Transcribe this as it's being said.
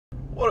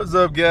What is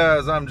up,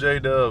 guys? I'm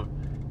J-Dubb,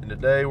 and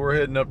today we're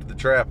heading up to the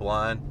trap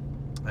line,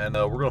 and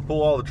we're gonna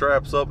pull all the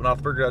traps up, and I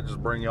figured I'd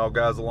just bring y'all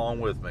guys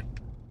along with me.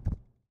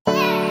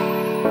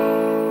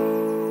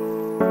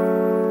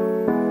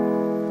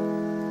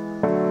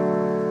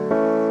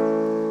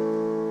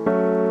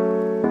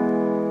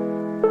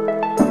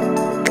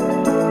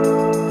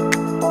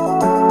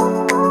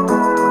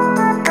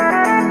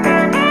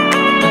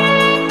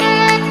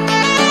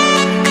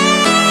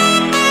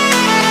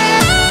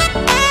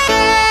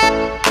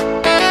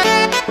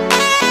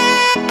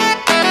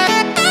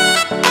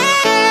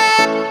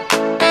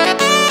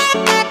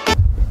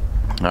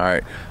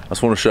 Alright, I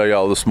just want to show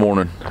y'all this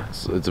morning.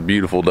 It's a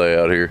beautiful day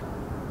out here.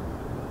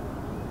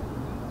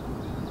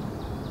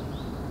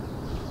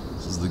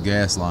 This is the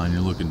gas line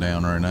you're looking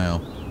down right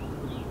now.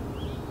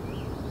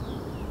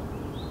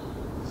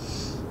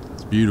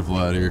 It's beautiful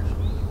out here.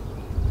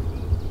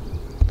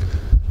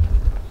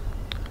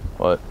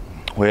 But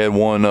we had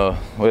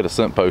a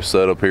scent post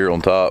set up here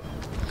on top,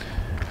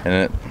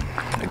 and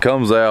it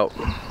comes out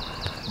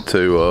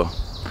to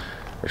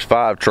there's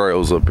 5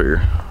 trails up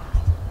here.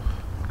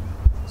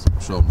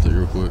 Show them to you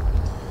real quick.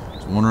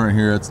 There's one right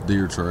here, that's a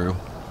deer trail.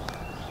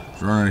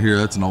 There's one right here,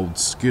 that's an old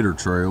skidder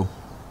trail.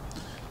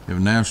 You have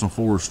a national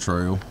forest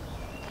trail.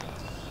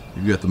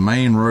 You've got the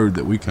main road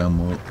that we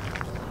come up,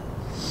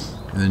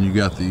 and then you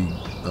got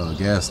the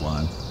gas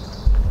line.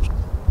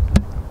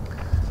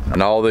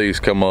 And all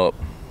these come up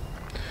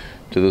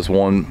to this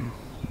one.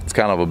 It's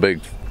kind of a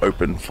big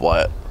open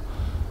flat.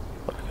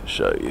 I can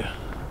show you.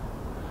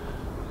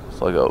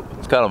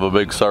 It's kind of a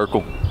big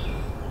circle.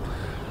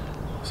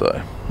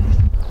 So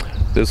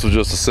this was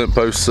just a scent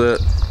post set.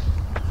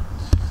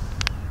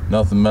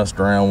 Nothing messed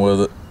around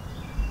with it.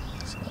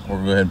 So we're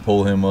gonna go ahead and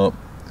pull him up,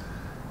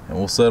 and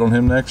we'll set on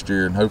him next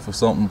year, and hopefully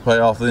something will pay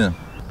off then.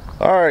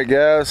 All right,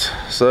 guys.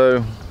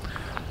 So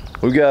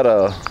we got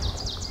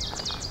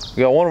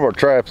one of our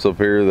traps up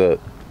here that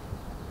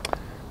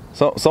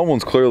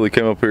someone's clearly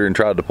came up here and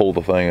tried to pull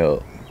the thing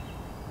up,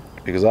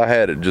 because I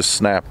had it just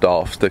snapped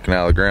off, sticking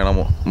out of the ground.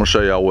 I'm gonna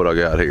show y'all what I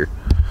got here.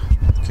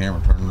 The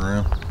camera turning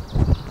around.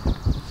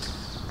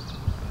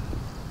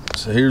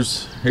 So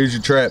here's your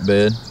trap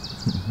bed,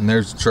 and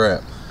there's the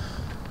trap.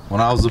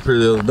 When I was up here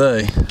the other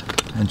day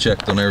and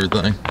checked on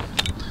everything,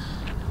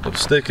 it was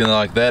sticking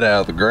like that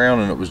out of the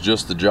ground, and it was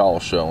just the jaw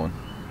showing.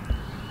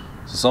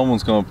 So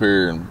someone's come up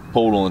here and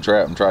pulled on the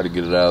trap and tried to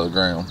get it out of the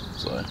ground.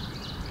 So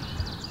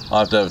I'll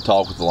have to have a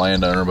talk with the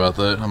landowner about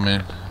that. I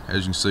mean, as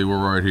you can see, we're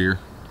right here.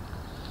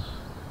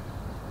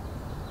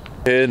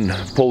 Go ahead and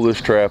pull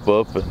this trap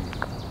up and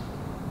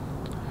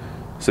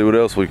see what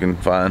else we can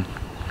find.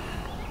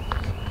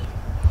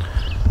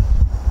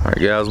 Alright,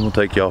 guys, I'm gonna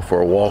take y'all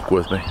for a walk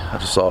with me. I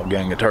just saw a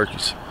gang of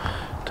turkeys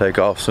take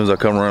off as soon as I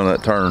come around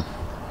that turn.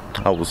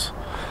 I was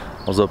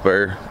up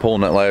there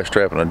pulling that last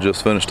trap, and I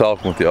just finished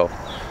talking with y'all.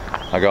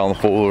 I got on the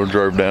four-wheeler,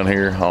 drove down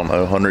here, I don't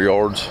know, 100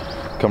 yards,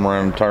 come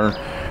around the turn.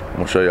 I'm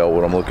gonna show y'all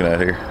what I'm looking at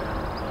here.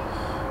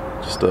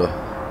 It's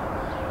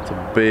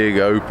a big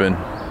open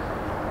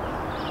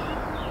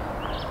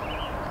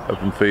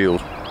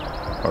field,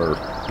 or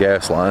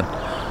gas line.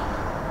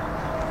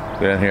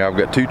 Down here, I've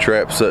got 2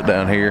 traps set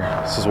down here.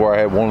 This is where I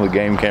had one of the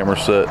game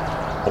cameras set.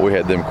 We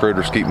had them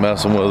critters keep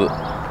messing with it.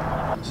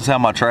 This is how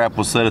my trap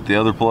was set at the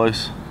other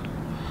place.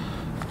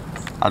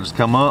 I just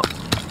come up,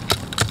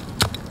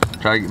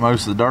 try to get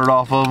most of the dirt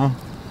off of them.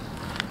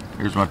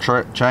 Here's my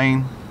trap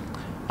chain.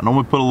 I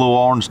normally put a little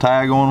orange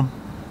tag on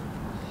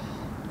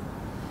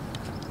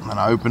them. And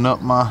I open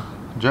up my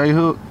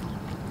J-hook.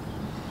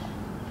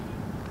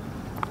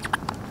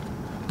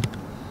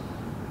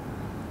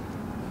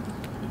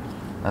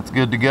 That's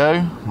good to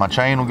go. My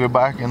chain will go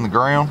back in the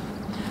ground.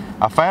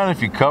 I found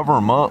if you cover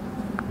them up,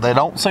 they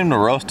don't seem to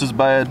rust as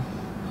bad.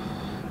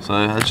 So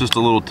that's just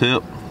a little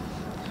tip.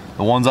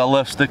 The ones I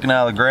left sticking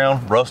out of the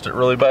ground rusted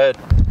really bad.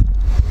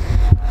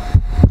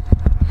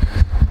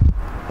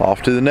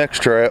 Off to the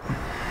next trap.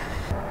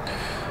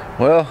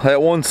 Well,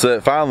 that one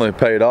set finally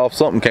paid off.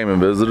 Something came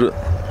and visited.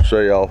 I'll show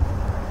y'all.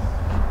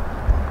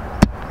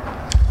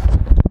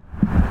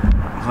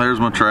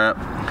 There's my trap.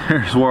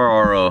 Here's where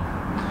our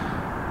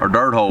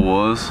dirt hole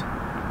was,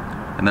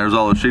 and there's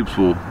all the sheep's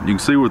wool. You can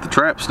see with the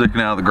trap sticking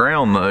out of the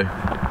ground though,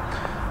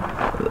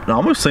 it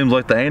almost seems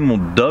like the animal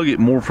dug it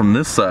more from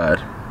this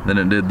side than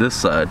it did this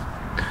side.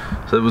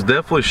 So it was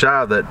definitely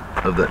shy of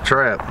that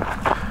trap.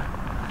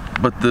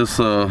 But this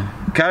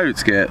coyote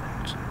scat,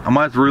 I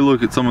might have to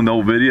relook at some of the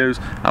old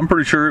videos. I'm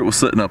pretty sure it was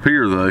sitting up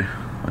here though,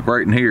 like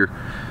right in here,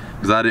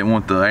 because I didn't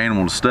want the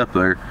animal to step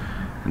there,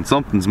 and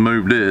something's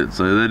moved it,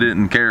 so they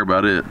didn't care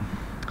about it.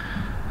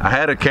 I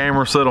had a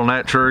camera set on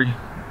that tree,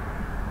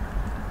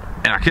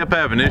 and I kept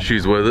having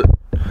issues with it,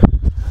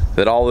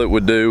 that all it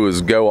would do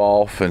was go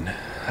off, and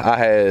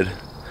I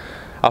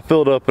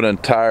filled up an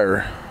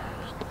entire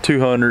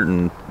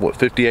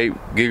 258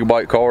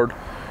 gigabyte card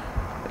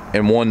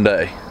in one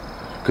day,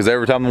 because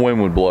every time the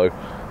wind would blow,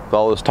 with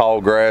all this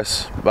tall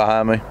grass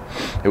behind me,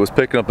 it was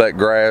picking up that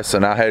grass,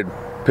 and I had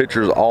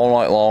pictures all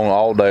night long,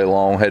 all day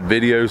long, had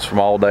videos from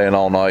all day and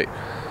all night.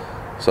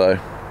 So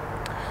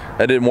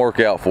that didn't work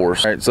out for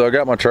us. All right, so I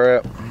got my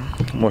trap.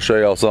 I'm gonna show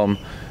y'all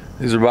something.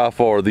 These are by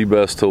far the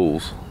best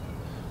tools.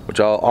 Which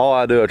all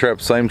I do, I trap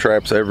the same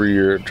traps every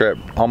year. Trap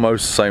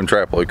almost the same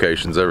trap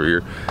locations every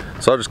year.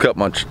 So I just cut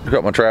my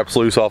traps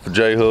loose off a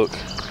J-hook,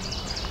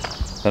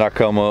 and I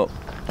come up,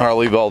 or I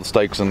leave all the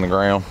stakes in the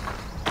ground.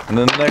 And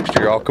then the next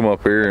year I'll come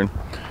up here and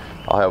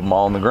I'll have them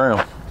all on the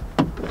ground.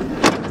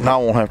 And I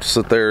won't have to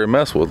sit there and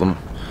mess with them,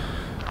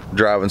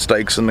 driving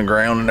stakes in the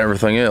ground and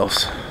everything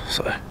else.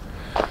 So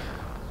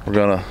we're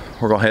gonna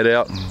head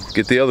out and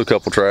get the other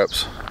couple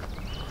traps.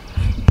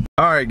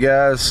 All right,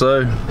 guys,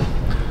 so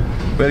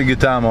we had a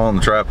good time on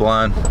the trap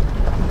line.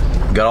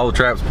 Got all the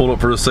traps pulled up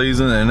for the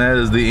season, and that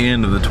is the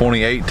end of the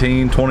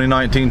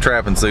 2018-2019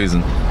 trapping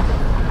season.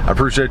 I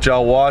appreciate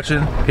y'all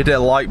watching. Hit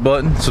that like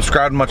button,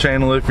 subscribe to my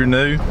channel if you're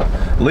new.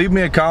 Leave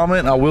me a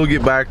comment, I will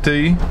get back to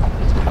you.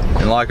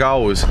 And like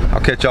always, I'll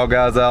catch y'all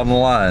guys out on the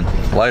line.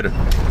 Later.